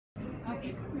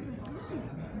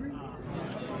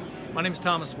My name is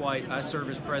Thomas White. I serve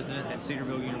as president at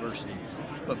Cedarville University.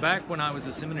 But back when I was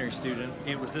a seminary student,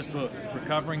 it was this book,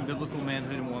 Recovering Biblical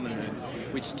Manhood and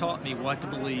Womanhood, which taught me what to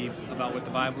believe about what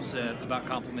the Bible said about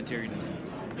complementarianism.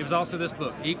 It was also this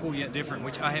book, Equal Yet Different,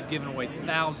 which I have given away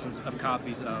thousands of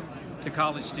copies of to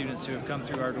college students who have come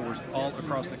through our doors all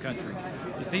across the country.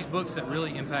 It's these books that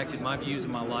really impacted my views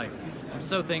in my life. I'm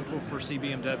so thankful for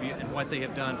CBMW and what they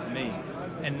have done for me.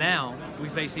 And now we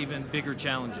face even bigger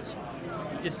challenges.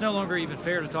 It's no longer even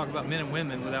fair to talk about men and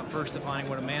women without first defining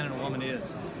what a man and a woman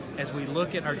is. As we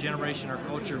look at our generation, our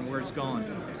culture, and where it's gone,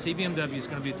 CBMW is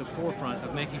going to be at the forefront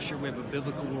of making sure we have a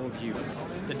biblical worldview.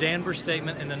 The Danvers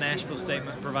Statement and the Nashville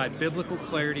Statement provide biblical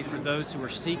clarity for those who are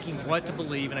seeking what to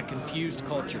believe in a confused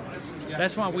culture.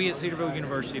 That's why we at Cedarville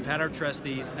University have had our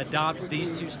trustees adopt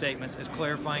these two statements as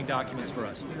clarifying documents for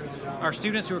us. Our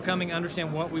students who are coming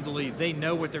understand what we believe. They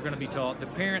know what they're going to be taught. The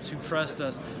parents who trust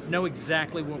us know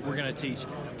exactly what we're going to teach.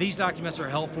 These documents are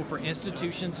helpful for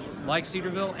institutions like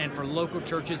Cedarville and for local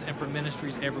churches and for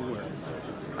ministries everywhere.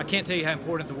 I can't tell you how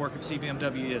important the work of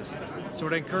CBMW is, so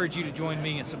I'd encourage you to join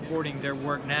me in supporting their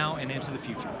work now and into the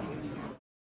future.